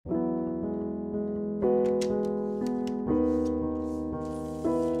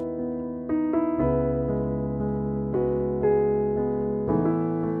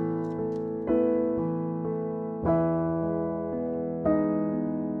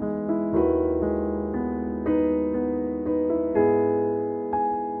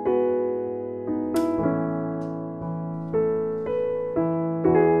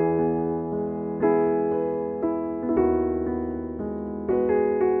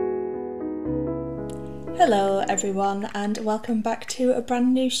Hello everyone and welcome back to a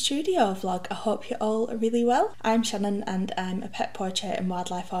brand new studio vlog. I hope you're all really well. I'm Shannon and I'm a pet portrait and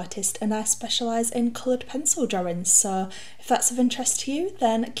wildlife artist and I specialise in coloured pencil drawings, so if that's of interest to you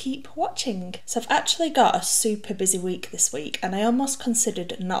then keep watching. So I've actually got a super busy week this week and I almost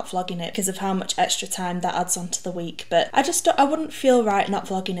considered not vlogging it because of how much extra time that adds onto the week, but I wouldn't feel right not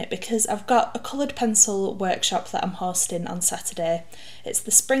vlogging it because I've got a coloured pencil workshop that I'm hosting on Saturday. It's the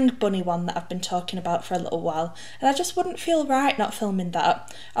spring bunny one that I've been talking about for a little while and I just wouldn't feel right not filming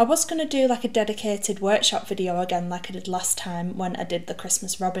that. I was going to do like a dedicated workshop video again like I did last time when I did the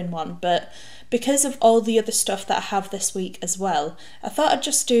Christmas Robin one, but because of all the other stuff that I have this week as well, I thought I'd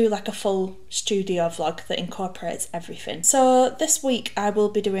just do like a full studio vlog that incorporates everything. So this week I will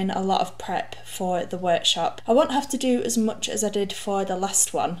be doing a lot of prep for the workshop. I won't have to do as much as I did for the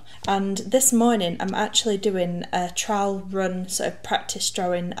last one, and this morning I'm actually doing a trial run sort of practice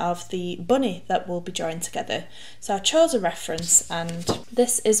drawing of the bunny that we'll be drawing together. So I chose a reference and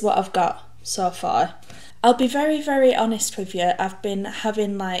this is what I've got so far. I'll be very honest with you, I've been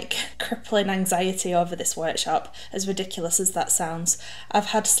having like crippling anxiety over this workshop, as ridiculous as that sounds. I've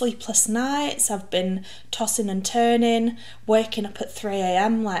had sleepless nights, I've been tossing and turning, waking up at 3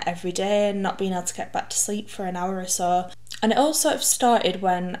 AM like every day and not being able to get back to sleep for an hour or so. And it all sort of started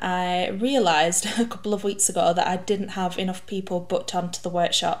when I realised a couple of weeks ago that I didn't have enough people booked onto the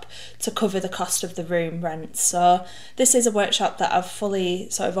workshop to cover the cost of the room rent. So this is a workshop that I've fully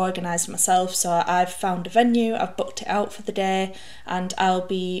sort of organised myself, so I've found a venue, I've booked it out for the day and I'll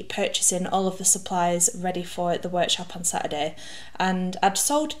be purchasing all of the supplies ready for the workshop on Saturday. And I'd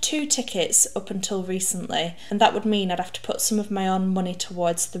sold 2 tickets up until recently and that would mean I'd have to put some of my own money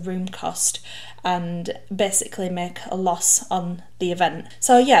towards the room cost and basically make a loss on the event.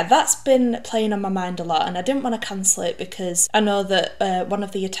 So yeah, that's been playing on my mind a lot and I didn't want to cancel it because I know that one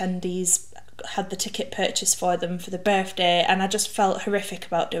of the attendees had the ticket purchased for them for the birthday and I just felt horrific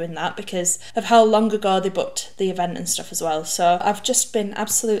about doing that because of how long ago they booked the event and stuff as well. So I've just been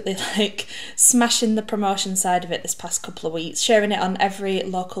absolutely like smashing the promotion side of it this past couple of weeks, sharing it on every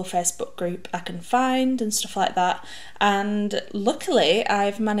local Facebook group I can find and stuff like that, and luckily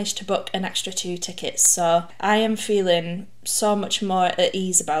I've managed to book an extra 2 tickets, so I am feeling so much more at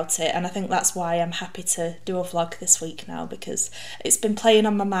ease about it, and I think that's why I'm happy to do a vlog this week now because it's been playing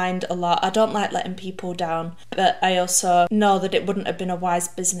on my mind a lot. I don't like letting people down, but I also know that it wouldn't have been a wise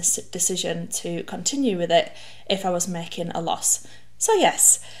business decision to continue with it if I was making a loss. So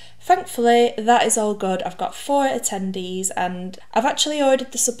yes, thankfully that is all good. I've got 4 attendees and I've actually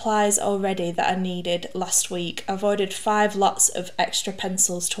ordered the supplies already that I needed last week. I've ordered 5 lots of extra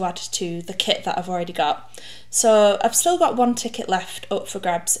pencils to add to the kit that I've already got. So I've still got 1 ticket left up for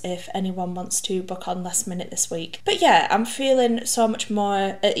grabs if anyone wants to book on last minute this week. But yeah, I'm feeling so much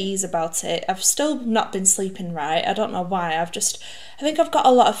more at ease about it. I've still not been sleeping right. I don't know why. I think I've got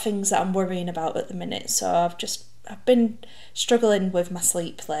a lot of things that I'm worrying about at the minute. So I've been struggling with my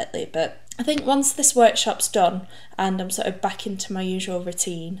sleep lately, but I think once this workshop's done and I'm sort of back into my usual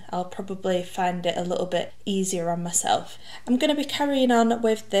routine, I'll probably find it a little bit easier on myself. I'm going to be carrying on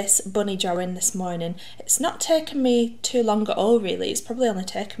with this bunny drawing this morning. It's not taken me too long at all really, it's probably only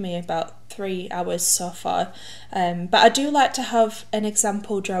taken me about 3 hours so far, but I do like to have an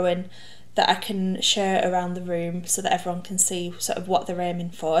example drawing that I can share around the room so that everyone can see sort of what they're aiming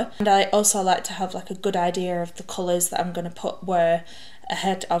for. And I also like to have like a good idea of the colours that I'm going to put where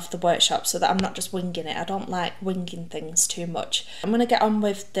ahead of the workshop so that I'm not just winging it. I don't like winging things too much. I'm going to get on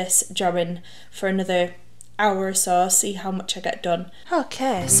with this drawing for another hour or so, see how much I get done.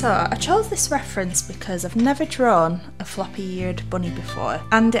 Okay, so I chose this reference because I've never drawn a floppy-eared bunny before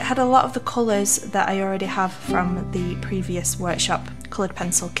and it had a lot of the colours that I already have from the previous workshop coloured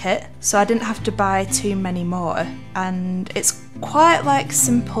pencil kit, so I didn't have to buy too many more, and it's quite like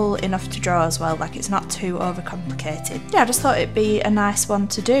simple enough to draw as well, like it's not too overcomplicated. Yeah, I just thought it'd be a nice one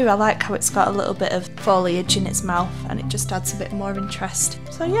to do. I like how it's got a little bit of foliage in its mouth and it just adds a bit more interest.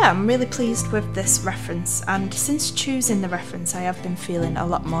 So yeah, I'm really pleased with this reference, and since choosing the reference I have been feeling a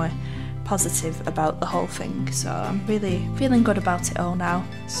lot more positive about the whole thing, so I'm really feeling good about it all now.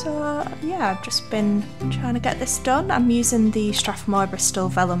 So yeah, I've just been trying to get this done. I'm using the Strathmore Bristol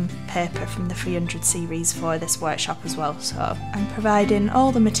vellum paper from the 300 series for this workshop as well, so I'm providing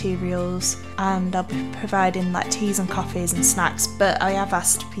all the materials and I'll be providing like teas and coffees and snacks, but I have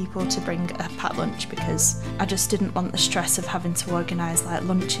asked people to bring a packed lunch because I just didn't want the stress of having to organise like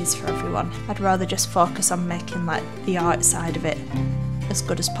lunches for everyone. I'd rather just focus on making like the art side of it as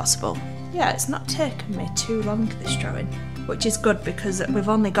good as possible. Yeah, it's not taken me too long this drawing, which is good because we've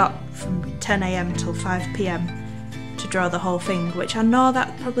only got from 10 AM till 5 PM to draw the whole thing, which I know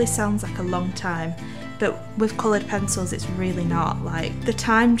that probably sounds like a long time, but with coloured pencils it's really not. Like, the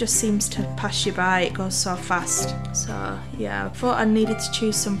time just seems to pass you by, it goes so fast. So yeah, I thought I needed to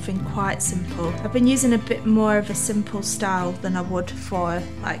choose something quite simple. I've been using a bit more of a simple style than I would for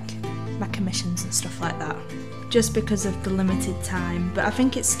like my commissions and stuff like that, just because of the limited time, but I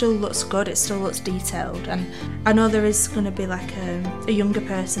think it still looks good, it still looks detailed, and I know there is going to be like a younger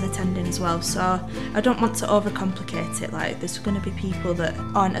person attending as well, so I don't want to overcomplicate it. Like, there's going to be people that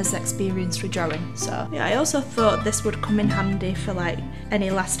aren't as experienced with drawing, so yeah, I also thought this would come in handy for like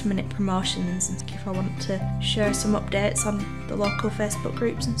any last minute promotions and if I want to share some updates on the local Facebook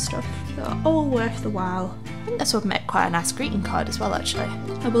groups and stuff. They're all worth the while. I think this would make quite a nice greeting card as well, actually.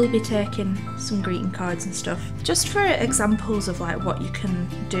 I will be taking some greeting cards and stuff, just for examples of like what you can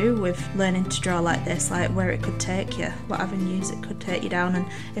do with learning to draw like this, like where it could take you, what avenues it could take you down, and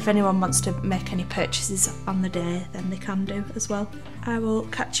if anyone wants to make any purchases on the day, then they can do as well. I will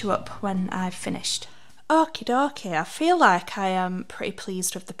catch you up when I've finished. Okie dokie, I feel like I am pretty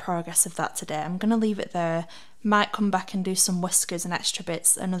pleased with the progress of that today. I'm going to leave it there. Might come back and do some whiskers and extra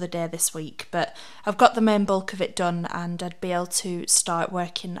bits another day this week, but I've got the main bulk of it done and I'd be able to start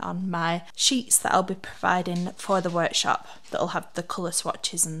working on my sheets that I'll be providing for the workshop that'll have the colour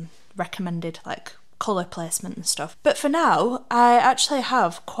swatches and recommended like colour placement and stuff. But for now, I actually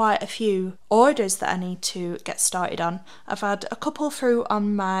have quite a few orders that I need to get started on. I've had a couple through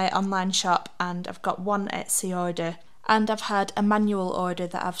on my online shop and I've got one Etsy order, and I've had a manual order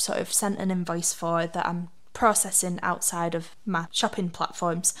that I've sort of sent an invoice for that I'm processing outside of my shopping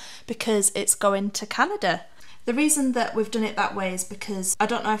platforms because it's going to Canada. The reason that we've done it that way is because I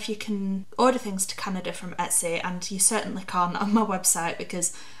don't know if you can order things to Canada from Etsy, and you certainly can't on my website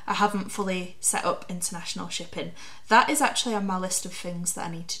because I haven't fully set up international shipping. That is actually on my list of things that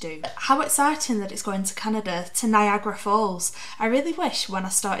I need to do. How exciting that it's going to Canada, to Niagara Falls. I really wish when I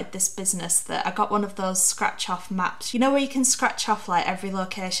started this business that I got one of those scratch off maps. You know, where you can scratch off like every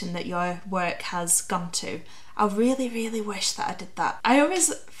location that your work has gone to? I really, really wish that I did that. I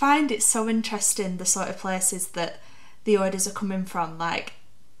always find it so interesting, the sort of places that the orders are coming from. Like,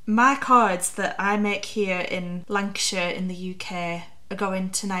 my cards that I make here in Lancashire in the UK are going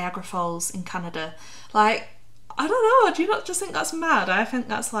to Niagara Falls in Canada. Like, I don't know, do you not just think that's mad? I think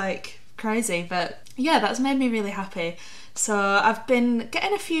that's like crazy, but yeah, that's made me really happy. So I've been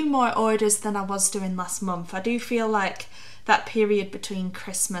getting a few more orders than I was doing last month. I do feel like that period between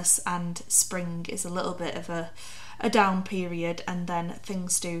Christmas and spring is a little bit of a down period, and then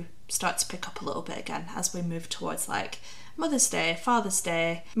things do start to pick up a little bit again as we move towards like Mother's Day, Father's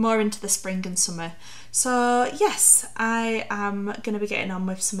Day, more into the spring and summer. So yes, I am going to be getting on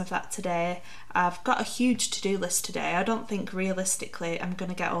with some of that today. I've got a huge to-do list today. I don't think realistically I'm going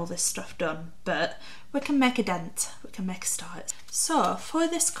to get all this stuff done, but we can make a dent, we can make a start. So for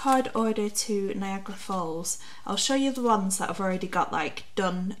this card order to Niagara Falls, I'll show you the ones that I've already got like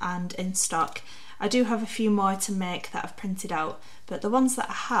done and in stock. I do have a few more to make that I've printed out, but the ones that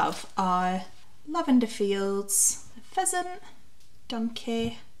I have are Lavender Fields, Pheasant,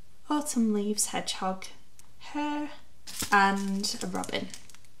 Donkey, Autumn Leaves Hedgehog, Hare, and a Robin.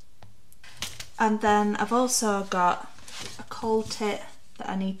 And then I've also got a coal tit that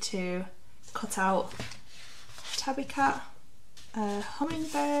I need to cut out, tabby cat, a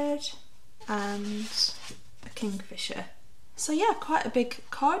hummingbird, and a kingfisher. So yeah, quite a big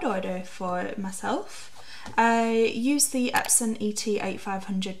card order for myself. I use the Epson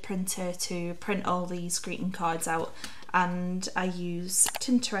ET8500 printer to print all these greeting cards out, and I use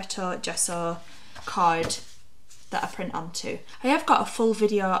Tintoretto gesso card that I print onto. I have got a full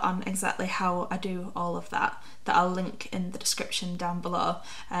video on exactly how I do all of that I'll link in the description down below.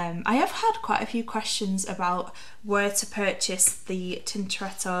 I have had quite a few questions about where to purchase the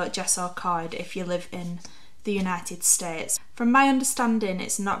Tintoretto gesso card if you live in the United States. From my understanding,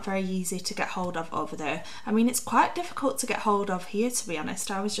 it's not very easy to get hold of over there. I mean, it's quite difficult to get hold of here, to be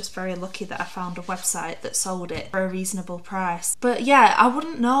honest. I was just very lucky that I found a website that sold it for a reasonable price. But yeah, I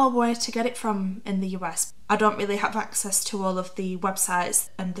wouldn't know where to get it from in the US. I don't really have access to all of the websites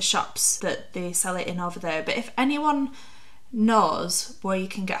and the shops that they sell it in over there. But if anyone knows where you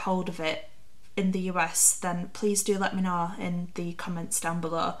can get hold of it in the US, then please do let me know in the comments down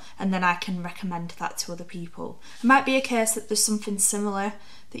below, and then I can recommend that to other people. It might be a case that there's something similar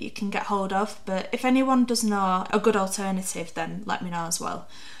that you can get hold of, but if anyone does know a good alternative, then let me know as well.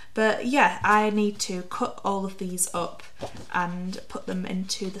 But yeah, I need to cut all of these up and put them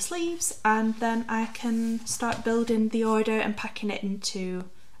into the sleeves, and then I can start building the order and packing it into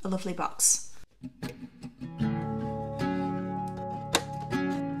a lovely box.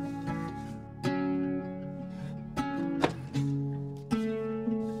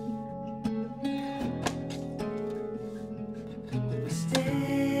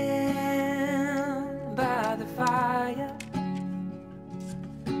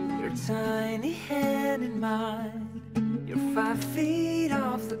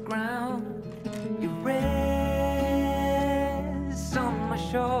 the ground. You rest on my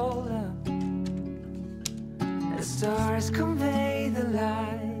shoulder. The stars convey the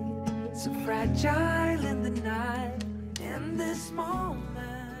light, so fragile in the night, in this moment.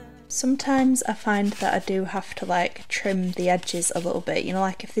 Sometimes I find that I do have to like trim the edges a little bit, you know,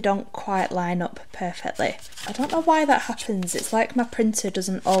 like if they don't quite line up perfectly. I don't know why that happens. It's like my printer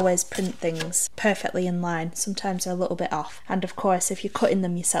doesn't always print things perfectly in line. Sometimes they're a little bit off. And of course, if you're cutting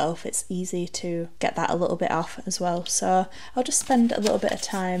them yourself, it's easy to get that a little bit off as well. So I'll just spend a little bit of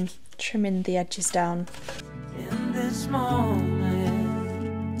time trimming the edges down. In this moment,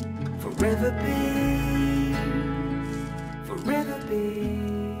 forever be, forever be.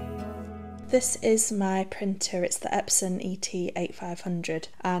 This is my printer. It's the Epson ET8500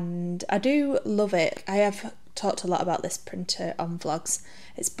 and I do love it. I have talked a lot about this printer on vlogs.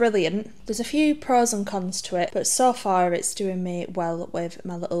 It's brilliant. There's a few pros and cons to it, but so far it's doing me well with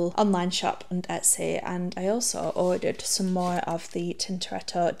my little online shop and Etsy, and I also ordered some more of the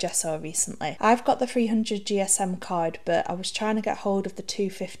Tintoretto gesso recently. I've got the 300 GSM card, but I was trying to get hold of the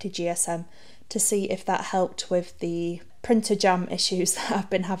 250 GSM to see if that helped with the printer jam issues that I've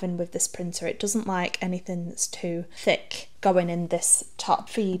been having with this printer. It doesn't like anything that's too thick going in this top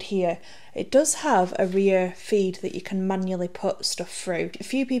feed here. It does have a rear feed that you can manually put stuff through. A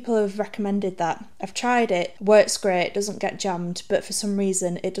few people have recommended that. I've tried it, works great, doesn't get jammed, but for some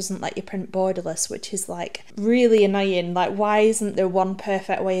reason it doesn't let you print borderless, which is like really annoying. Like, why isn't there one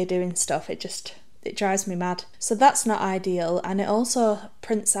perfect way of doing stuff? It drives me mad. So that's not ideal, and it also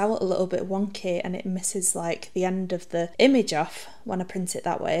prints out a little bit wonky and it misses like the end of the image off when I print it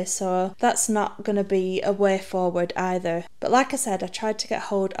that way, so that's not going to be a way forward either. But like I said, I tried to get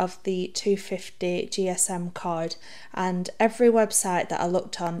hold of the 250 GSM card, and every website that I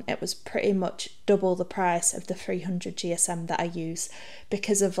looked on, it was pretty much double the price of the 300 GSM that I use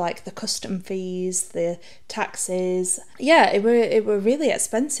because of like the custom fees, the taxes. Yeah, it were really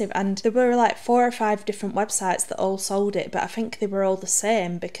expensive, and there were like 4 or 5 different websites that all sold it, but I think they were all the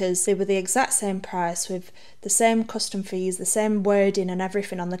same because they were the exact same price with the same custom fees, the same wording and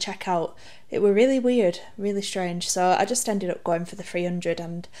everything on the checkout. It were really weird, really strange. So I just ended up going for the 300,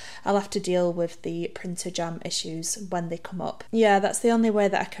 and I'll have to deal with the printer jam issues when they come up. Yeah, that's the only way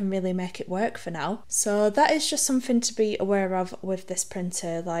that I can really make it work for now. So that is just something to be aware of with this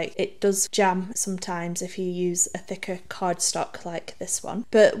printer. Like, it does jam sometimes if you use a thicker cardstock like this one.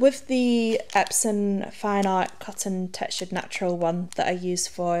 But with the Epson Fine Art Cotton Textured Natural one that I use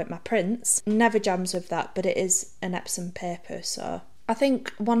for my prints, never jams with that, but it is an Epson paper, so I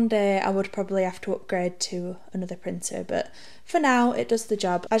think one day I would probably have to upgrade to another printer, but for now it does the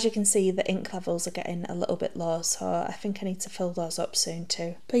job. As you can see, the ink levels are getting a little bit low, so I think I need to fill those up soon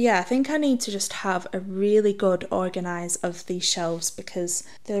too. But yeah, I think I need to just have a really good organise of these shelves because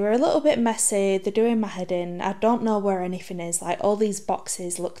they're a little bit messy, they're doing my head in. I don't know where anything is, like all these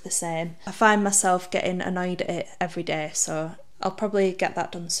boxes look the same. I find myself getting annoyed at it every day, so I'll probably get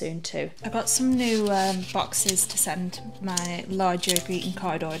that done soon too. I got some new boxes to send my larger greeting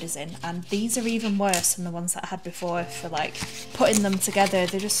card orders in, and these are even worse than the ones that I had before for like putting them together.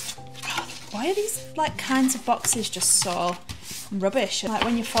 They're just, why are these like kinds of boxes just so rubbish? Like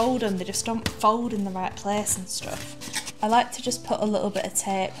when you fold them, they just don't fold in the right place and stuff. I like to just put a little bit of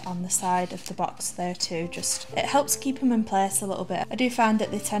tape on the side of the box there too, it helps keep them in place a little bit. I do find that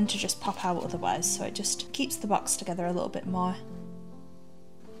they tend to just pop out otherwise, so it just keeps the box together a little bit more.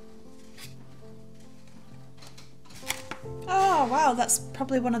 Oh wow, that's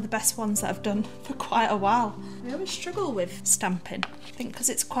probably one of the best ones that I've done for quite a while. I always struggle with stamping. I think because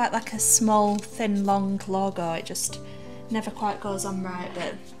it's quite like a small, thin, long logo, it just never quite goes on right,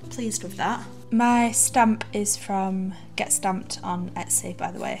 but pleased with that. My stamp is from Get Stamped on Etsy,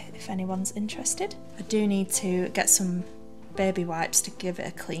 by the way, if anyone's interested. I do need to get some baby wipes to give it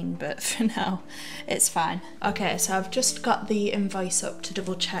a clean, but for now it's fine. Okay, so I've just got the invoice up to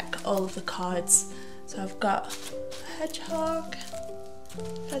double check all of the cards. So I've got a hedgehog,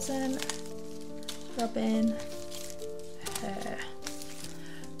 pheasant, robin, hare,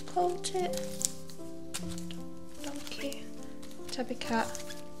 colchit, donkey, tabby cat,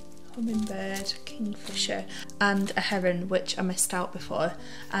 hummingbird, kingfisher, and a heron, which I missed out before.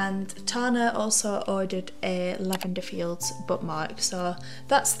 And Tana also ordered a Lavender Fields bookmark, so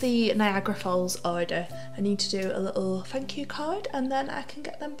that's the Niagara Falls order. I need to do a little thank you card and then I can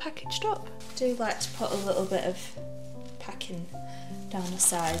get them packaged up. I do like to put a little bit of packing down the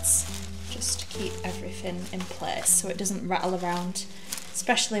sides just to keep everything in place so it doesn't rattle around,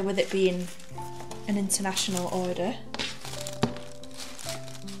 especially with it being an international order.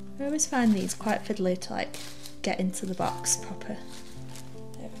 I always find these quite fiddly to like get into the box proper.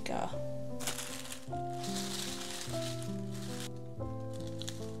 There go.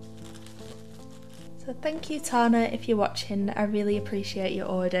 So thank you, Tana, if you're watching. I really appreciate your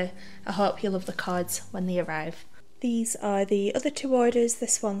order. I hope you love the cards when they arrive. These are the other two orders.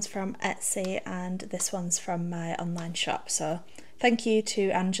 This one's from Etsy and this one's from my online shop. So thank you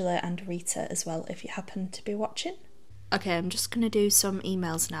to Angela and Rita as well if you happen to be watching. Okay, I'm just going to do some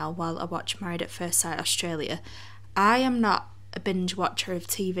emails now while I watch Married at First Sight Australia. I am not a binge watcher of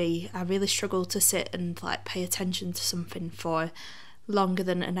TV. I really struggle to sit and like pay attention to something for longer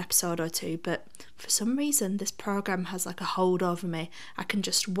than an episode or two, but for some reason this program has like a hold over me. I can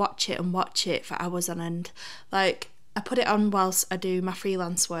just watch it and watch it for hours on end. Like, I put it on whilst I do my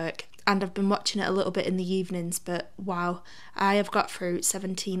freelance work, and I've been watching it a little bit in the evenings, but wow, I have got through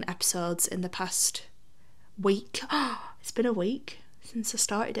 17 episodes in the past week. It's been a week since I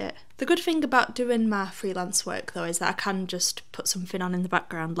started it. The good thing about doing my freelance work though is that I can just put something on in the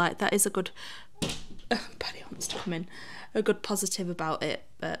background. Like, that is a good Paddy wants to come in. A good positive about it.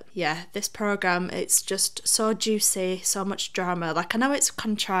 But yeah, this program, it's just so juicy, so much drama. Like, I know it's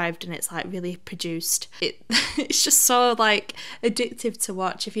contrived and it's like really produced. It's just so like addictive to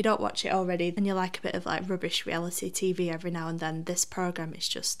watch. If you don't watch it already and you like a bit of like rubbish reality TV every now and then, this program is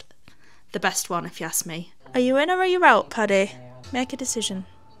just the best one if you ask me. Are you in or are you out, Paddy? Make a decision.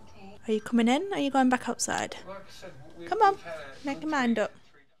 Are you coming in or are you going back outside? Come on, make your mind up.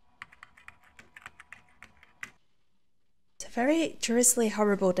 Very drizzly,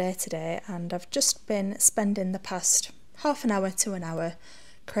 horrible day today, and I've just been spending the past half an hour to an hour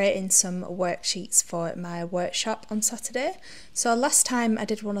creating some worksheets for my workshop on Saturday. So last time I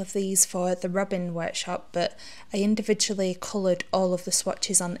did one of these for the Robin workshop, but I individually coloured all of the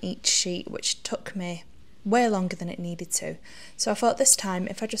swatches on each sheet, which took me way longer than it needed to. So I thought this time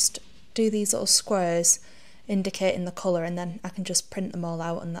if I just do these little squares indicating the colour, and then I can just print them all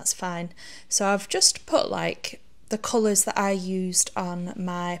out and that's fine. So I've just put like the colours that I used on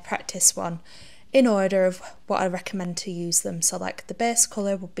my practice one in order of what I recommend to use them. So like the base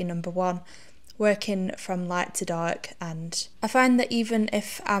colour would be number 1, working from light to dark. And I find that even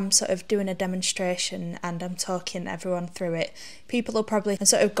if I'm sort of doing a demonstration and I'm talking everyone through it, people will probably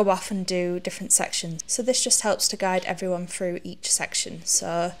sort of go off and do different sections. So this just helps to guide everyone through each section.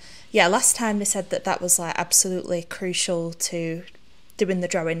 So yeah, last time they said that that was like absolutely crucial to doing the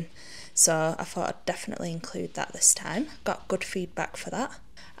drawing. So I thought I'd definitely include that this time. Got good feedback for that.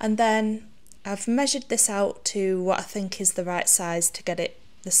 And then I've measured this out to what I think is the right size to get it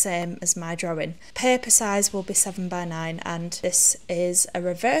the same as my drawing. Paper size will be 7x9, and this is a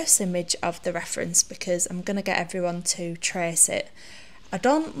reverse image of the reference because I'm going to get everyone to trace it. I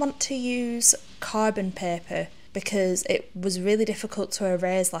don't want to use carbon paper because it was really difficult to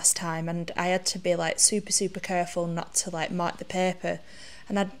erase last time, and I had to be like super careful not to like mark the paper.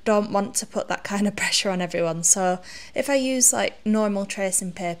 And I don't want to put that kind of pressure on everyone. So if I use like normal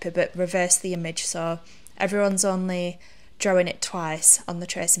tracing paper but reverse the image so everyone's only drawing it twice on the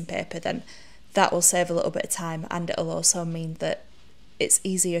tracing paper, then that will save a little bit of time, and it'll also mean that it's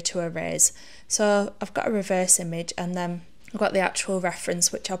easier to erase. So I've got a reverse image, and then I've got the actual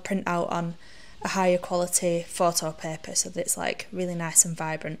reference, which I'll print out on a higher quality photo paper so that it's like really nice and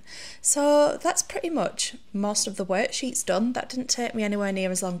vibrant. So that's pretty much most of the worksheets done. That didn't take me anywhere near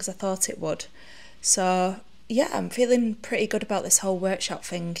as long as I thought it would. So yeah, I'm feeling pretty good about this whole workshop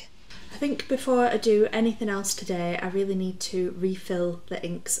thing. I think before I do anything else today, I really need to refill the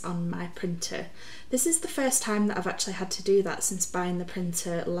inks on my printer. This is the first time that I've actually had to do that since buying the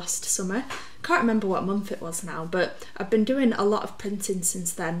printer last summer. Can't remember what month it was now, but I've been doing a lot of printing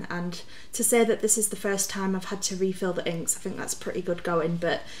since then, and to say that this is the first time I've had to refill the inks, I think that's pretty good going.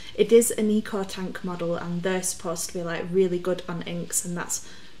 But it is an eco tank model, and they're supposed to be like really good on inks, and that's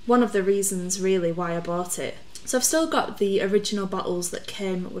one of the reasons really why I bought it. So I've still got the original bottles that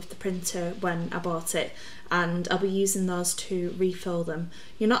came with the printer when I bought it, and I'll be using those to refill them.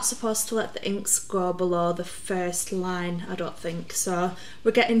 You're not supposed to let the inks go below the first line, I don't think, so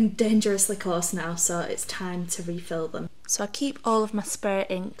we're getting dangerously close now, so it's time to refill them. So I keep all of my spare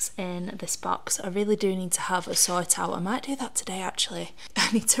inks in this box. I really do need to have a sort out. I might do that today actually.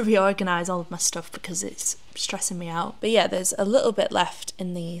 I need to reorganise all of my stuff because it's stressing me out. But yeah, there's a little bit left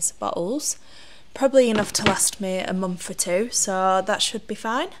in these bottles. Probably enough to last me a month or two, so that should be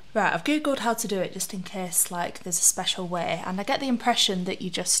fine. Right, I've googled how to do it just in case like there's a special way, and I get the impression that you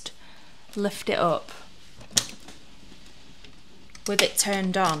just lift it up with it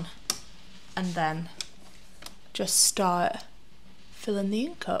turned on and then just start filling the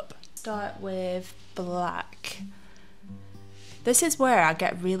ink up. Start with black. This is where I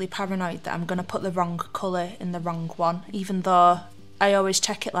get really paranoid that I'm going to put the wrong colour in the wrong one, even though I always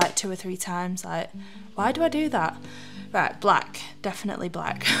check it like 2 or 3 times, like, why do I do that? Right, black, definitely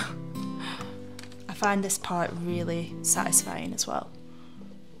black. I find this part really satisfying as well.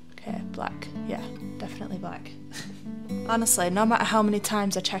 Okay, black, yeah, definitely black. Honestly, no matter how many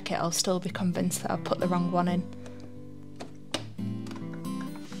times I check it, I'll still be convinced that I've put the wrong one in.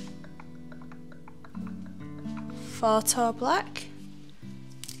 Photo black.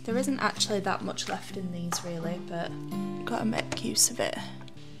 There isn't actually that much left in these really, but you've got to make use of it.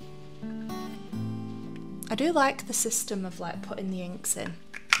 I do like the system of like putting the inks in.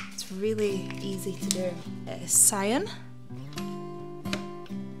 It's really easy to do. It's cyan.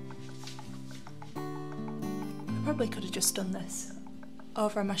 I probably could have just done this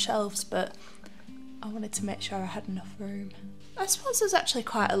over on my shelves, but I wanted to make sure I had enough room. I suppose there's actually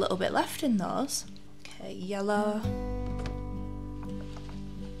quite a little bit left in those. Okay, yellow.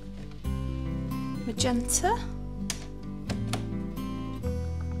 Magenta.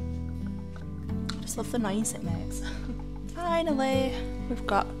 I just love the noise it makes. Finally, we've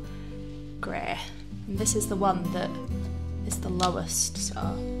got grey. And this is the one that is the lowest, so.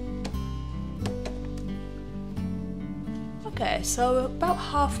 Okay, so about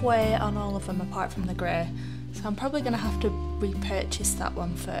halfway on all of them apart from the grey. So I'm probably going to have to repurchase that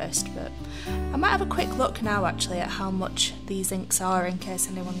one first, but I might have a quick look now actually at how much these inks are in case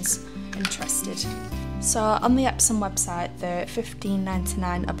anyone's interested. So on the Epson website they're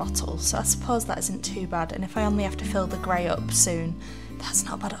 $15.99 a bottle, so I suppose that isn't too bad, and if I only have to fill the grey up soon, that's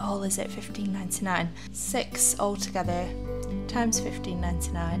not bad at all, is it? $15.99. 6 altogether times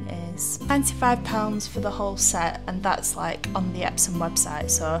 $15.99 is £95 for the whole set, and that's like on the Epson website,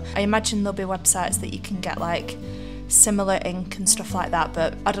 so I imagine there'll be websites that you can get like similar ink and stuff like that,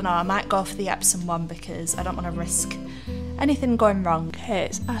 but I don't know, I might go for the Epson one because I don't want to risk anything going wrong. Okay,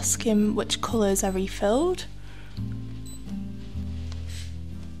 it's asking which colours are refilled.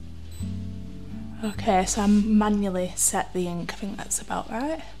 Okay, so I manually set the ink, I think that's about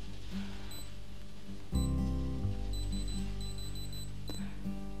right.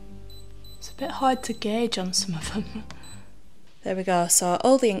 It's a bit hard to gauge on some of them. There we go, so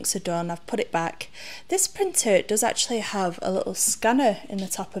all the inks are done, I've put it back. This printer does actually have a little scanner in the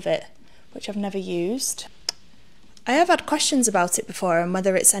top of it, which I've never used. I have had questions about it before and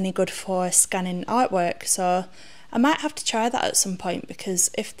whether it's any good for scanning artwork, so I might have to try that at some point,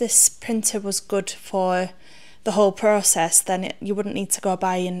 because if this printer was good for the whole process, then you wouldn't need to go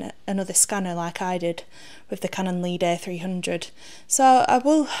buying another scanner like I did with the Canon Lead A300. So I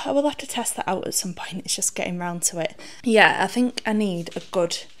will have to test that out at some point, it's just getting round to it. Yeah, I think I need a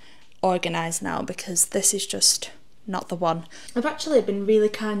good organised now, because this is just not the one. I've actually been really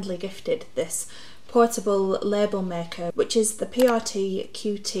kindly gifted this portable label maker, which is the PRT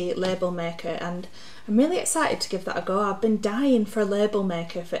QT label maker, and I'm really excited to give that a go. I've been dying for a label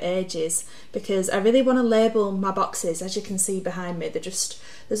maker for ages because I really want to label my boxes. As you can see behind me,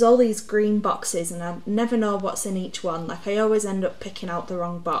 there's all these green boxes and I never know what's in each one. Like, I always end up picking out the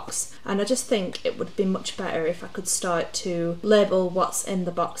wrong box, and I just think it would be much better if I could start to label what's in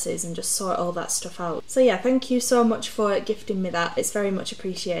the boxes and just sort all that stuff out. So yeah, thank you so much for gifting me that. It's very much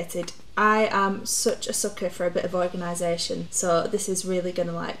appreciated. I am such a sucker for a bit of organisation, so this is really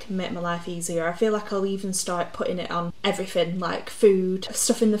gonna like make my life easier. I feel like I'll even start putting it on everything, like food,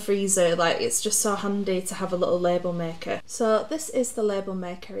 stuff in the freezer. Like, it's just so handy to have a little label maker. So this is the label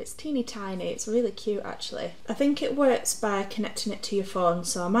maker. It's teeny tiny, it's really cute actually. I think it works by connecting it to your phone,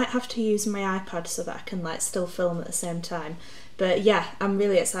 so I might have to use my iPad so that I can like still film at the same time. But yeah, I'm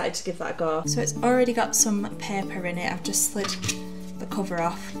really excited to give that a go. So it's already got some paper in it. I've just slid the cover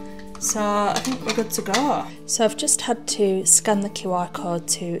off. So I think we're good to go. So I've just had to scan the QR code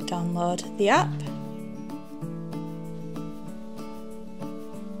to download the app.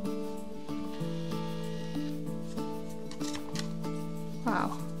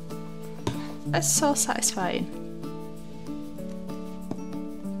 Wow, that's so satisfying.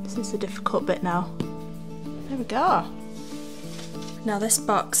 This is the difficult bit now. There we go. Now this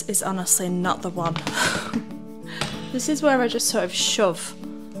box is honestly not the one. This is where I just sort of shove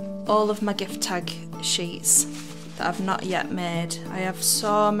all of my gift tag sheets that I've not yet made. I have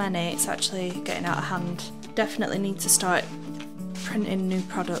so many, it's actually getting out of hand. Definitely need to start printing new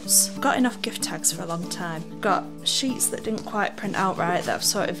products. I've got enough gift tags for a long time. I've got sheets that didn't quite print out right that I've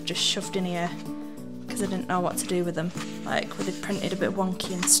sort of just shoved in here because I didn't know what to do with them. Like, where they've printed a bit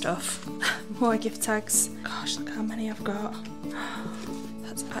wonky and stuff. More gift tags. Gosh, look how many I've got.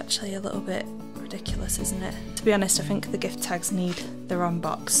 That's actually a little bit ridiculous, isn't it? To be honest, I think the gift tags need their own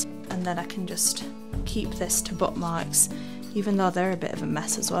box, and then I can just keep this to bookmarks, even though they're a bit of a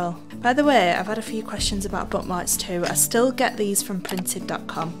mess as well. By the way, I've had a few questions about bookmarks too. I still get these from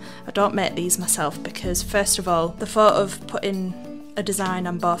printed.com. I don't make these myself because, first of all, the thought of putting a design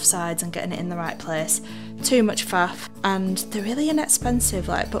on both sides and getting it in the right place, too much faff, and they're really inexpensive.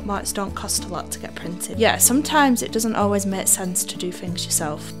 Like, bookmarks don't cost a lot to get printed. Yeah, sometimes it doesn't always make sense to do things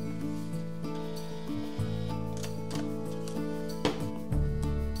yourself.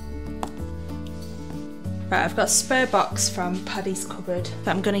 Right, I've got a spare box from Paddy's cupboard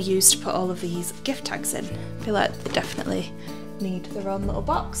that I'm going to use to put all of these gift tags in. I feel like they definitely need their own little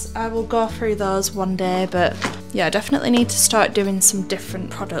box. I will go through those one day, but yeah, I definitely need to start doing some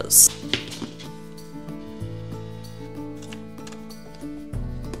different products.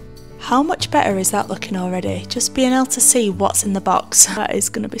 How much better is that looking already? Just being able to see what's in the box, that is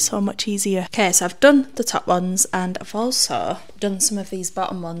going to be so much easier. Okay, so I've done the top ones and I've also done some of these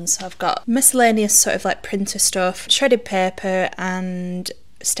bottom ones. So I've got miscellaneous sort of like printer stuff, shredded paper and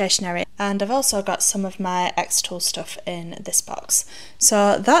stationery, and I've also got some of my xTool stuff in this box.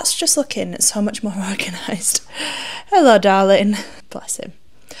 So that's just looking so much more organised. Hello darling, bless him.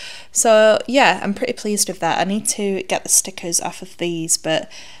 So yeah, I'm pretty pleased with that. I need to get the stickers off of these,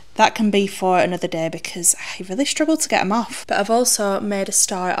 but that can be for another day because I really struggle to get them off. But I've also made a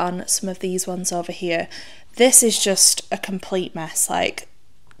start on some of these ones over here. This is just a complete mess. Like,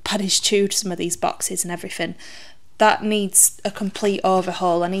 Paddy's chewed some of these boxes and everything. That needs a complete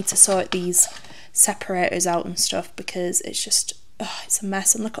overhaul. I need to sort these separators out and stuff because it's just, it's a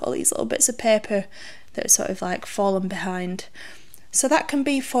mess. And look at all these little bits of paper that are sort of like fallen behind. So that can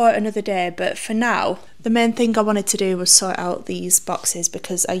be for another day, but for now, the main thing I wanted to do was sort out these boxes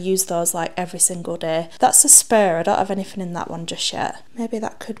because I use those like every single day. That's a spare, I don't have anything in that one just yet. Maybe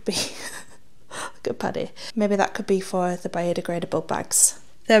that could be, look at Paddy. Maybe that could be for the biodegradable bags.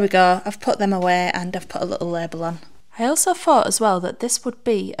 There we go, I've put them away and I've put a little label on. I also thought as well that this would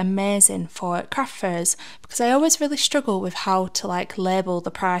be amazing for craft fairs because I always really struggle with how to like label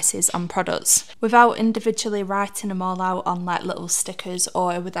the prices on products without individually writing them all out on like little stickers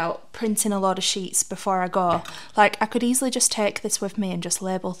or without printing a lot of sheets before I go. Like, I could easily just take this with me and just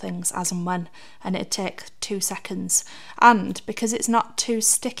label things as and when, and it'd take 2 seconds. And because it's not too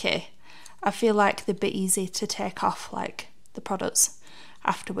sticky, I feel like they'd be easy to take off like the products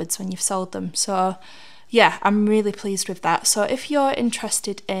afterwards when you've sold them. So yeah, I'm really pleased with that. So if you're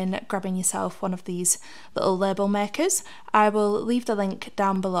interested in grabbing yourself one of these little label makers, I will leave the link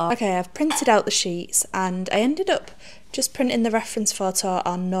down below. Okay, I've printed out the sheets and I ended up just printing the reference photo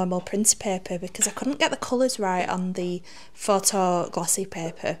on normal printer paper because I couldn't get the colours right on the photo glossy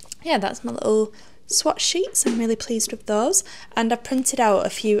paper. Yeah, that's my little swatch sheets. I'm really pleased with those, and I've printed out a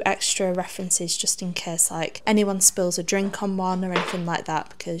few extra references just in case like anyone spills a drink on one or anything like that,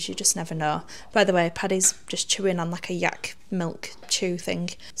 because you just never know. By the way, Paddy's just chewing on like a yak milk chew thing.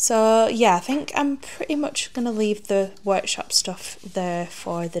 So yeah, I think I'm pretty much gonna leave the workshop stuff there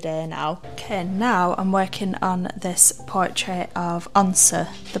for the day now. Okay, now I'm working on this portrait of Onsa,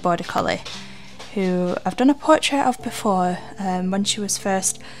 the border collie, who I've done a portrait of before when she was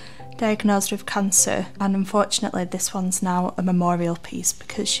first diagnosed with cancer, and unfortunately this one's now a memorial piece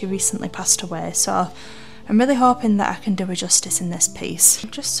because she recently passed away. So I'm really hoping that I can do her justice in this piece. I'm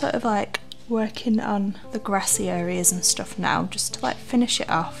just sort of like working on the grassy areas and stuff now just to like finish it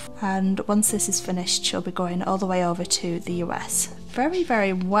off, and once this is finished she'll be going all the way over to the US. Very,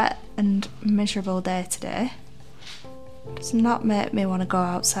 very wet and miserable day today. Does not make me want to go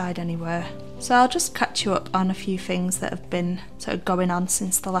outside anywhere. So I'll just catch you up on a few things that have been sort of going on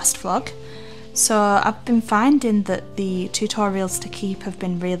since the last vlog. So I've been finding that the tutorials to keep have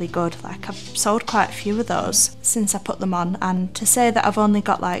been really good. Like, I've sold quite a few of those since I put them on, and to say that I've only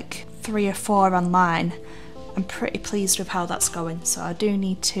got like 3 or 4 online, I'm pretty pleased with how that's going. So I do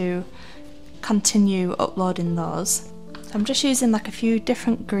need to continue uploading those. So I'm just using like a few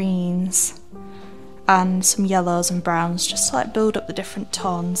different greens and some yellows and browns just to like build up the different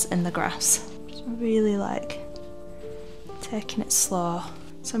tones in the grass. Just really like taking it slow.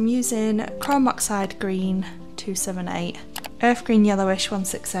 So I'm using Chrome Oxide Green 278, Earth Green Yellowish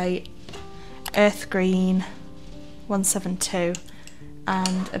 168, Earth Green 172,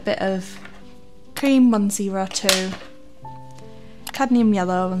 and a bit of Cream 102, Cadmium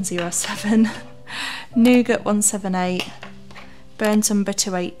Yellow 107, Nougat 178, Burnt Umber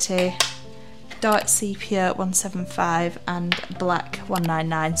 280, Dark Sepia 175 and Black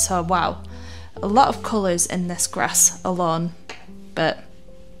 199. So wow, a lot of colours in this grass alone, but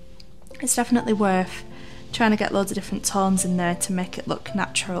it's definitely worth trying to get loads of different tones in there to make it look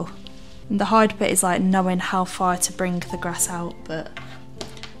natural. And the hard bit is like knowing how far to bring the grass out, but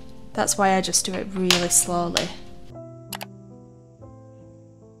that's why I just do it really slowly.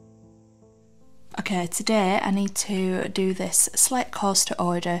 Okay, today I need to do this Slate coaster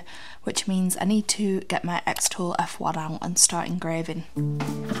order, which means I need to get my xTool F1 out and start engraving.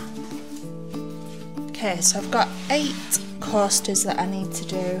 Okay, so I've got 8 coasters that I need to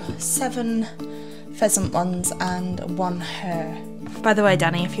do, 7 pheasant ones and 1 hare. By the way,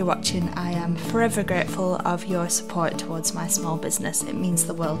 Danny, if you're watching, I am forever grateful of your support towards my small business. It means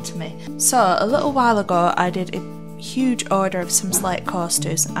the world to me. So, a little while ago I did a huge order of some Slate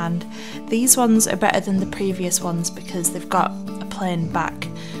coasters, and these ones are better than the previous ones because they've got a plain back,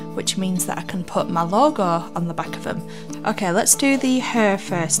 which means that I can put my logo on the back of them. Okay, let's do the hare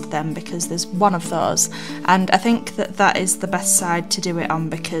first then, because there's one of those, and I think that that is the best side to do it on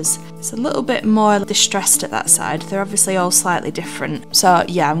because it's a little bit more distressed at that side. They're obviously all slightly different, so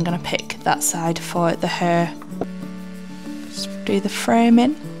yeah, I'm gonna pick that side for the hare. Just do the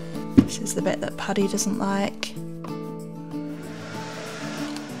framing. This is the bit that Paddy doesn't like.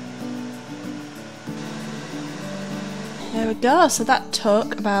 There we go, so that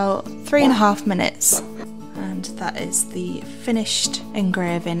took about 3.5 minutes, and that is the finished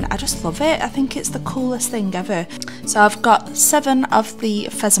engraving. I just love it, I think it's the coolest thing ever. So I've got 7 of the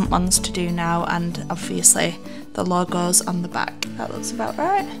pheasant ones to do now, and obviously the logo's on the back. That looks about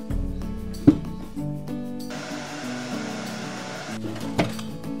right.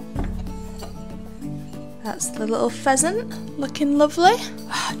 That's the little pheasant, looking lovely.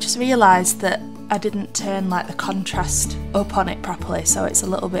 I just realised that I didn't turn like the contrast up on it properly, so it's a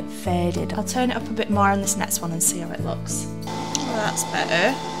little bit faded. I'll turn it up a bit more on this next one and see how it looks. Oh, that's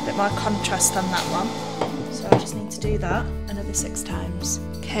better. A bit more contrast on that one. So I just need to do that another 6 times.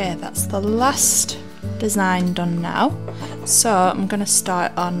 Okay, that's the last design done now. So I'm going to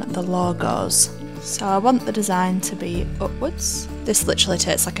start on the logos. So I want the design to be upwards. This literally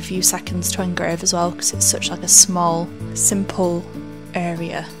takes like a few seconds to engrave as well because it's such like a small, simple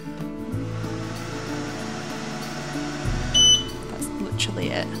area. Literally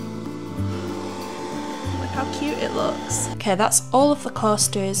it. Look how cute it looks. Okay, that's all of the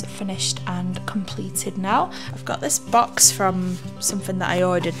coasters finished and completed now. I've got this box from something that I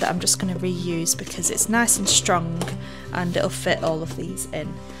ordered that I'm just going to reuse because it's nice and strong and it'll fit all of these in.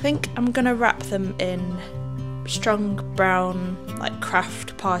 I think I'm going to wrap them in strong brown like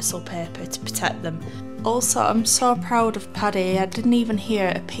craft parcel paper to protect them. Also, I'm so proud of Paddy. I didn't even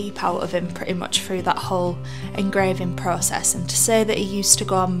hear a peep out of him pretty much through that whole engraving process, and to say that he used to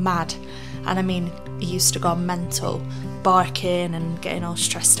go mad, and I mean he used to go mental, barking and getting all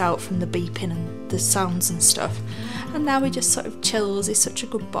stressed out from the beeping and the sounds and stuff, and now he just sort of chills. He's such a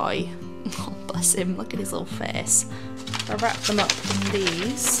good boy. Oh, bless him, look at his little face. I wrap them up in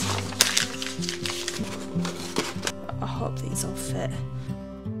these. I hope these all fit.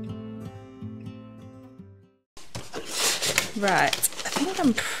 Right, I think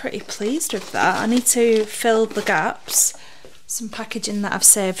I'm pretty pleased with that. I need to fill the gaps. Some packaging that I've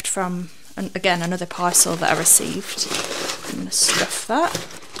saved from, again, another parcel that I received. I'm going to stuff that,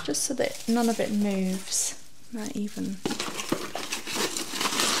 just so that none of it moves. Might even...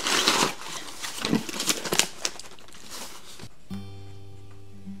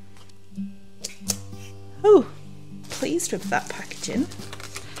 Ooh, pleased with that packaging.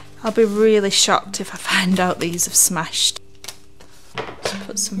 I'll be really shocked if I find out these have smashed.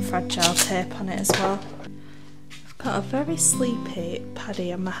 Put some fragile tape on it as well. I've got a very sleepy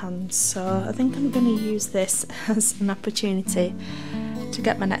Paddy on my hands, so I think I'm going to use this as an opportunity to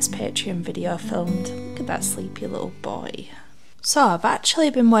get my next Patreon video filmed. Look at that sleepy little boy. So I've actually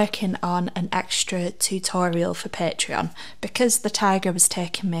been working on an extra tutorial for Patreon because the tiger was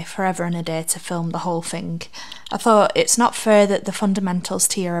taking me forever and a day to film the whole thing. I thought it's not fair that the fundamentals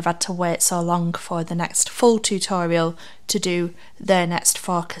tier have had to wait so long for the next full tutorial to do their next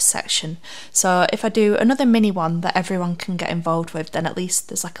focus section. So if I do another mini one that everyone can get involved with, then at least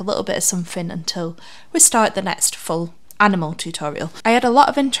there's like a little bit of something until we start the next full animal tutorial. I had a lot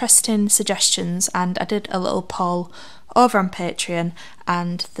of interesting suggestions and I did a little poll over on Patreon,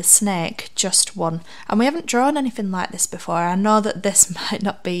 and the snake just won. And we haven't drawn anything like this before. I know that this might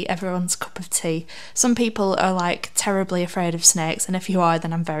not be everyone's cup of tea. Some people are like terribly afraid of snakes, and if you are,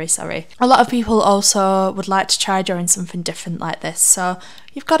 then I'm very sorry. A lot of people also would like to try drawing something different like this, so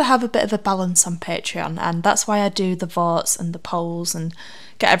you've got to have a bit of a balance on Patreon, and that's why I do the votes and the polls and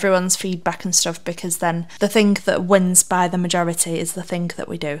get everyone's feedback and stuff, because then the thing that wins by the majority is the thing that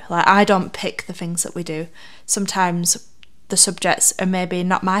we do. Like, I don't pick the things that we do. Sometimes the subjects are maybe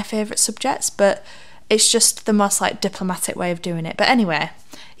not my favourite subjects, but it's just the most like diplomatic way of doing it. But anyway,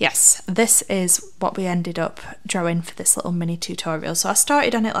 yes, this is what we ended up drawing for this little mini tutorial. So I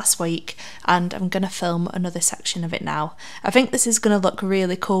started on it last week and I'm going to film another section of it now. I think this is going to look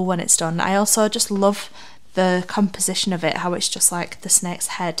really cool when it's done. I also just love the composition of it, how it's just like the snake's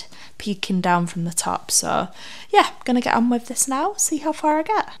head peeking down from the top. So yeah, I'm going to get on with this now, see how far I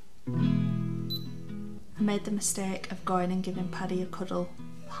get. I made the mistake of going and giving Paddy a cuddle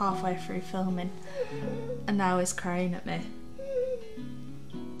halfway through filming and now he's crying at me.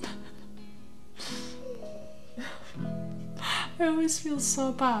 I always feel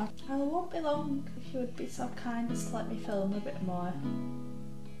so bad. I won't be long if you would be so kind as to let me film a bit more.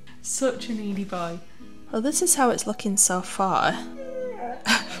 Such a needy boy. Well, this is how it's looking so far.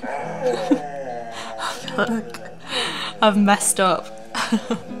 I feel like I've messed up.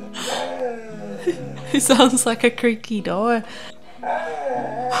 It sounds like a creaky door.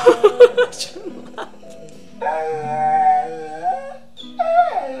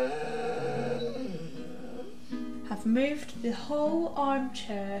 I've moved the whole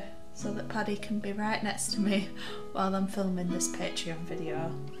armchair so that Paddy can be right next to me while I'm filming this Patreon video.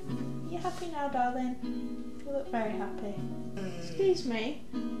 Are you happy now, darling? You look very happy. Excuse me,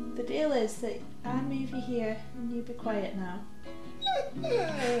 the deal is that I move you here and you be quiet now.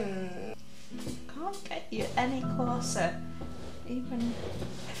 Can't get you any closer, even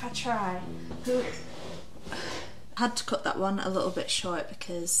if I try. I had to cut that one a little bit short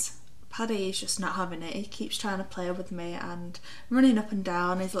because Paddy is just not having it. He keeps trying to play with me and running up and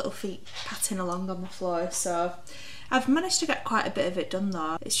down, his little feet patting along on the floor. So I've managed to get quite a bit of it done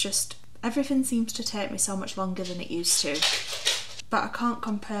though. It's just everything seems to take me so much longer than it used to. But I can't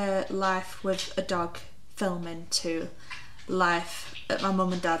compare life with a dog filming to life at my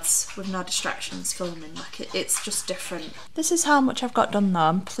mum and dad's with no distractions filming. Like it's just different. This is how much I've got done though.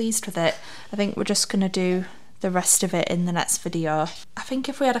 I'm pleased with it. I think we're just gonna do the rest of it in the next video. I think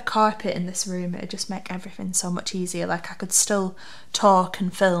if we had a carpet in this room it'd just make everything so much easier. Like I could still talk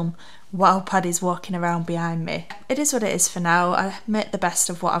and film while Paddy's walking around behind me. It is what it is for now. I make the best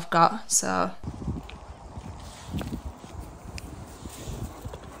of what I've got, so.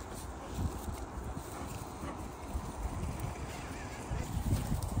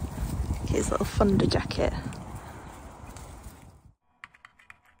 His little thunder jacket.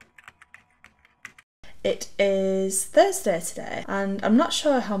 It is Thursday today and I'm not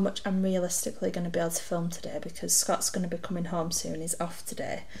sure how much I'm realistically going to be able to film today because Scott's going to be coming home soon. He's off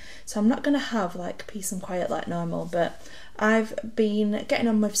today, so I'm not going to have like peace and quiet like normal, but I've been getting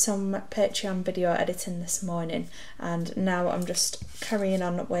on with some Patreon video editing this morning and now I'm just carrying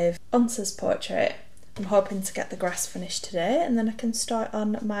on with Unsa's portrait. I'm hoping to get the grass finished today and then I can start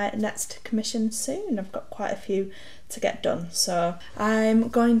on my next commission soon. I've got quite a few to get done. So I'm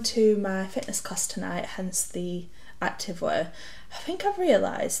going to my fitness class tonight, hence the activewear. I think I've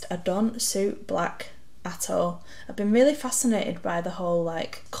realised I don't suit black at all. I've been really fascinated by the whole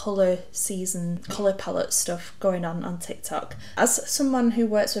like colour season, colour palette stuff going on TikTok. As someone who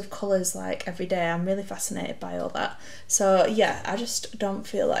works with colours like every day, I'm really fascinated by all that. So yeah, I just don't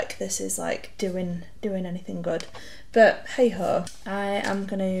feel like this is like doing anything good. But hey ho, I am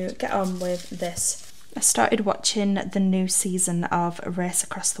gonna get on with this. I started watching the new season of Race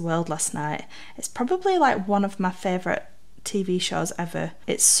Across the World last night. It's probably like one of my favourite TV shows ever.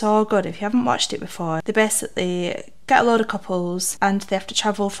 It's so good. If you haven't watched it before, they basically get a load of couples and they have to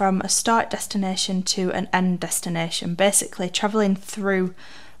travel from a start destination to an end destination, basically travelling through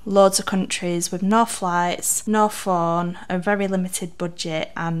loads of countries with no flights, no phone, a very limited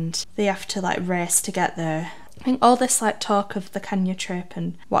budget, and they have to like race to get there. I think all this like talk of the Kenya trip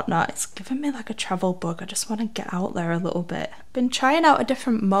and whatnot, it's given me like a travel bug. I just want to get out there a little bit. I've been trying out a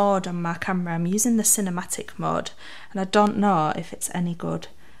different mode on my camera. I'm using the cinematic mode and I don't know if it's any good.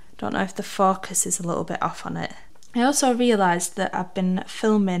 I don't know if the focus is a little bit off on it. I also realised that I've been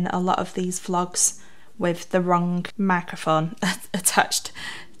filming a lot of these vlogs with the wrong microphone attached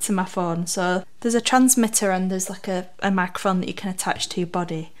to my phone. So there's a transmitter and there's like a microphone that you can attach to your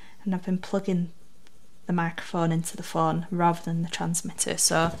body, and I've been plugging the microphone into the phone rather than the transmitter,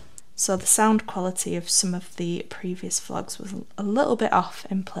 so the sound quality of some of the previous vlogs was a little bit off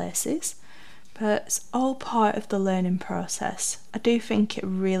in places, but it's all part of the learning process. I do think it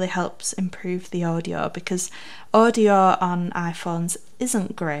really helps improve the audio because audio on iPhones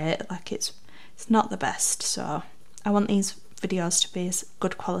isn't great, like it's not the best, so I want these videos to be as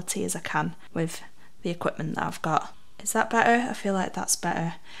good quality as I can with the equipment that I've got. Is that better? I feel like that's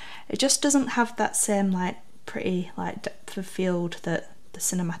better. It just doesn't have that same like pretty like depth of field that the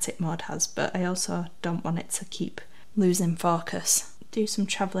cinematic mode has, but I also don't want it to keep losing focus. do some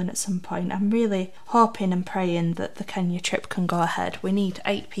travelling at some point. I'm really hoping and praying that the Kenya trip can go ahead. We need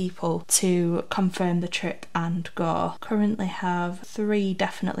 8 people to confirm the trip and go. Currently have 3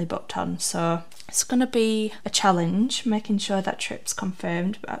 definitely booked on, so it's going to be a challenge making sure that trip's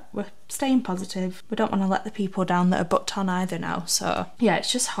confirmed, but we're staying positive. We don't want to let the people down that are booked on either now, so yeah,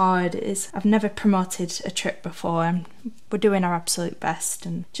 it's just hard. I've never promoted a trip before, and we're doing our absolute best.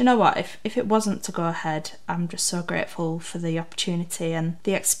 And do you know what, if it wasn't to go ahead, I'm just so grateful for the opportunity and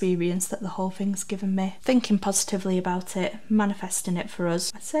the experience that the whole thing's given me. Thinking positively about it, manifesting it for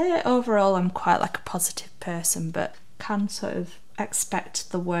us. I'd say overall I'm quite like a positive person, but can sort of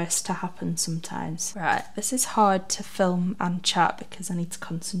expect the worst to happen sometimes. Right, this is hard to film and chat because I need to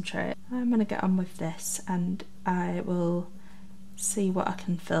concentrate. I'm gonna get on with this and I will see what I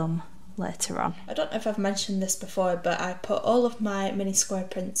can film later on. I don't know if I've mentioned this before, but I put all of my mini square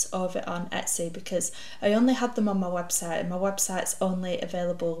prints over on Etsy because I only had them on my website, and my website's only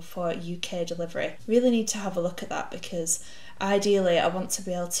available for UK delivery. Really need to have a look at that because ideally I want to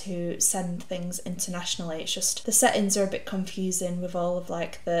be able to send things internationally. It's just the settings are a bit confusing with all of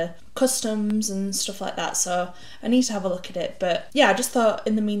like the customs and stuff like that, so I need to have a look at it. But yeah, I just thought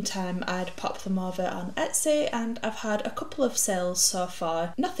in the meantime I'd pop them over on Etsy, and I've had a couple of sales so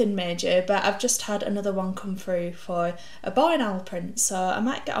far. Nothing major, but I've just had another one come through for a bow and owl print, so I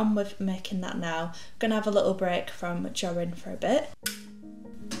might get on with making that now. I'm gonna have a little break from drawing for a bit.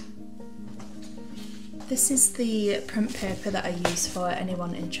 This is the print paper that I use for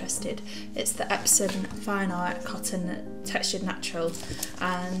anyone interested. It's the Epson Fine Art Cotton Textured Natural,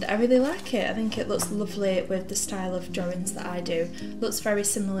 and I really like it. I think it looks lovely with the style of drawings that I do. It looks very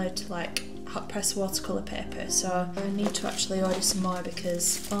similar to like hot press watercolour paper, so I need to actually order some more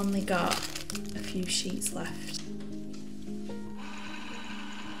because I've only got a few sheets left.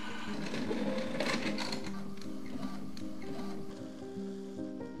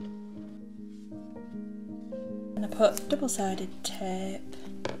 And I put double-sided tape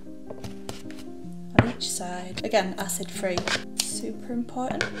on each side. Again, acid-free, super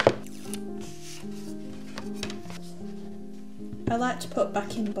important. I like to put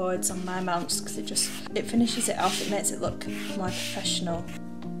backing boards on my mounts because it finishes it off, it makes it look more professional.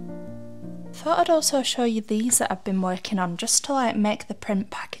 Thought I'd also show you these that I've been working on just to like make the print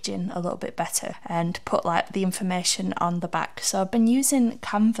packaging a little bit better and put like the information on the back. So I've been using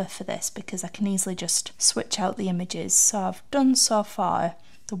Canva for this because I can easily just switch out the images. So I've done so far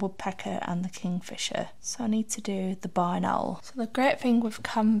the woodpecker and the kingfisher. So I need to do the bow and owl. So the great thing with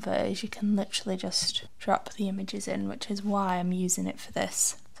Canva is you can literally just drop the images in, which is why I'm using it for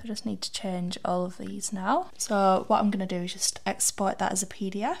this. I just need to change all of these now. So what I'm going to do is just export that as a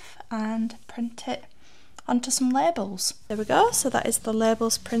PDF and print it onto some labels. There we go, so that is the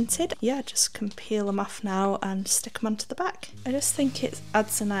labels printed. Yeah, just can peel them off now and stick them onto the back. I just think it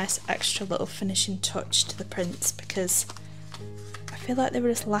adds a nice extra little finishing touch to the prints because I feel like they were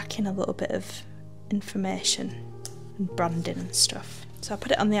just lacking a little bit of information and branding and stuff. So I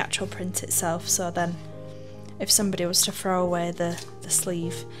put it on the actual print itself, so then if somebody was to throw away the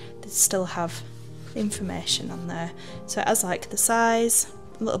sleeve, they'd still have the information on there. So it has like the size,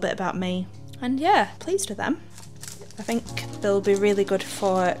 a little bit about me, and yeah, pleased with them. I think they'll be really good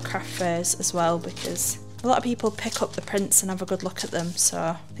for craft fairs as well because a lot of people pick up the prints and have a good look at them, so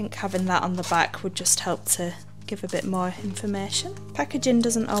I think having that on the back would just help to give a bit more information. Packaging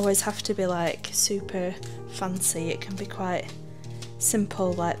doesn't always have to be like super fancy, it can be quite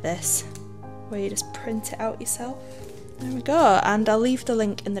simple like this, where you just print it out yourself. There we go, and I'll leave the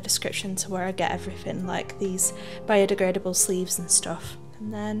link in the description to where I get everything, like these biodegradable sleeves and stuff,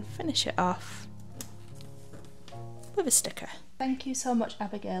 and then finish it off with a sticker. Thank you so much,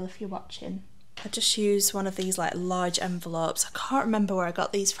 Abigail, if you're watching. I just used one of these like large envelopes. I can't remember where I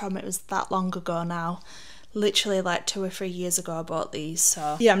got these from, it was that long ago now. Literally like 2 or 3 years ago I bought these,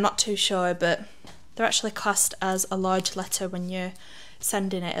 so yeah, I'm not too sure, but they're actually classed as a large letter when you're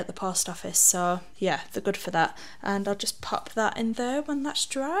sending it at the post office, so yeah, they're good for that. And I'll just pop that in there when that's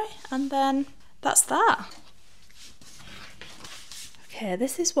dry, and then that's that. Okay,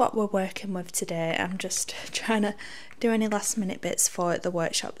 this is what we're working with today. I'm just trying to do any last minute bits for the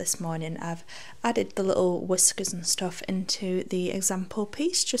workshop this morning. I've added the little whiskers and stuff into the example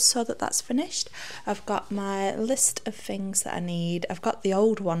piece just so that that's finished. I've got my list of things that I need. I've got the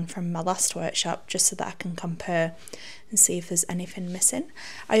old one from my last workshop just so that I can compare and see if there's anything missing.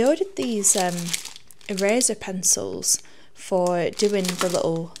 I ordered these eraser pencils for doing the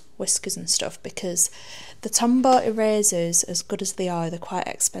little whiskers and stuff because the Tombow erasers, as good as they are, they're quite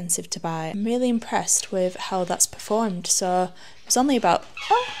expensive to buy. I'm really impressed with how that's performed. So it was only about,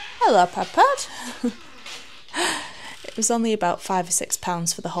 oh, hello Pad. it was only about £5 or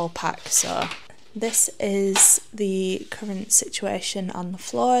 £6 for the whole pack. So this is the current situation on the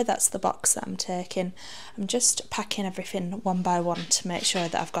floor. That's the box that I'm taking. I'm just packing everything one by one to make sure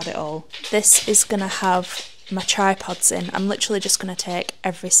that I've got it all. This is going to have my tripods in. I'm literally just going to take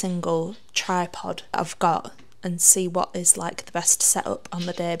every single tripod I've got and see what is like the best setup on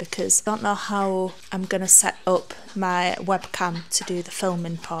the day, because I don't know how I'm going to set up my webcam to do the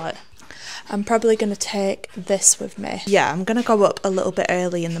filming part. I'm probably going to take this with me. Yeah, I'm going to go up a little bit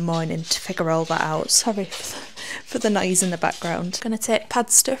early in the morning to figure all that out. Sorry for the noise in the background. I'm going to take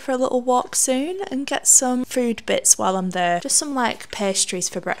Padster for a little walk soon and get some food bits while I'm there. Just some like pastries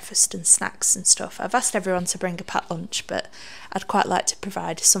for breakfast and snacks and stuff. I've asked everyone to bring a packed lunch, but I'd quite like to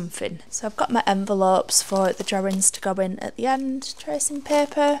provide something. So I've got my envelopes for the drawings to go in at the end, tracing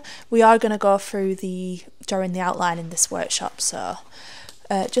paper. We are going to go through the drawing the outline in this workshop, so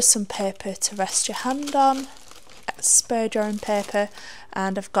just some paper to rest your hand on, spare drawing paper,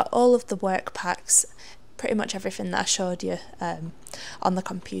 and I've got all of the work packs, pretty much everything that I showed you on the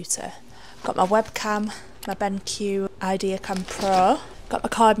computer. I've got my webcam, my BenQ Ideacam Pro, got my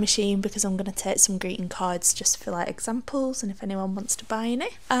card machine because I'm going to take some greeting cards just for like examples and if anyone wants to buy any.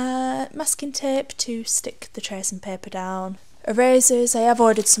 Masking tape to stick the tracing paper down. Erasers, I have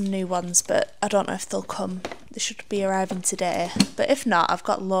ordered some new ones, but I don't know if they'll come. They should be arriving today, but if not, I've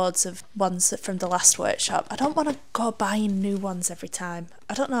got loads of ones from the last workshop. I don't want to go buying new ones every time.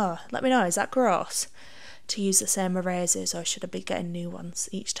 I don't know, let me know, is that gross to use the same erasers, or should I be getting new ones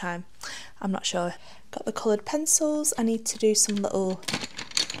each time? I'm not sure. Got the coloured pencils. I need to do some little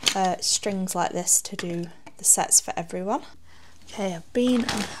strings like this to do the sets for everyone. Okay, I've been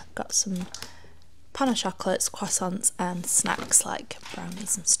and got some pan of chocolates, croissants and snacks like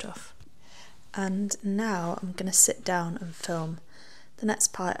brownies and stuff. And now I'm going to sit down and film the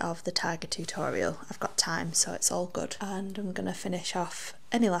next part of the tiger tutorial. I've got time, so it's all good. And I'm going to finish off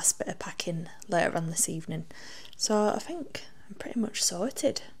any last bit of packing later on this evening. So I think I'm pretty much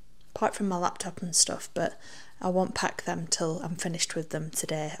sorted, apart from my laptop and stuff, but I won't pack them till I'm finished with them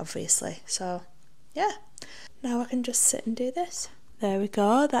today, obviously. So yeah, now I can just sit and do this. There we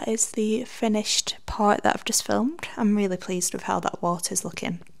go, that is the finished part that I've just filmed. I'm really pleased with how that water's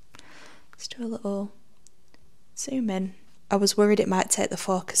looking. Let's do a little zoom in. I was worried it might take the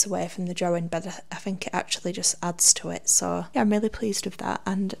focus away from the drawing, but I think it actually just adds to it. So yeah, I'm really pleased with that.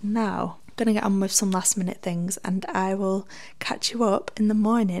 And now I'm going to get on with some last minute things, and I will catch you up in the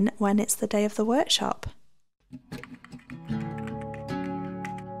morning when it's the day of the workshop.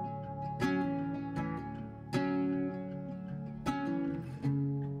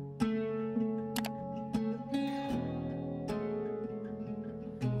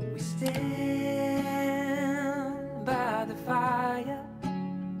 Stand by the fire,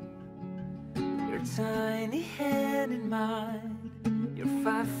 your tiny hand in mine. You're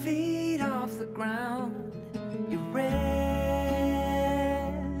 5 feet off the ground. You rest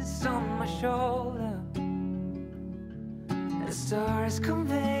on my shoulder. The stars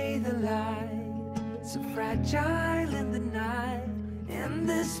convey the light, so fragile in the night. In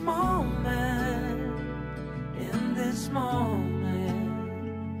this moment, in this moment.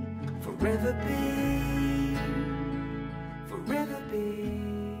 Forever be, forever be.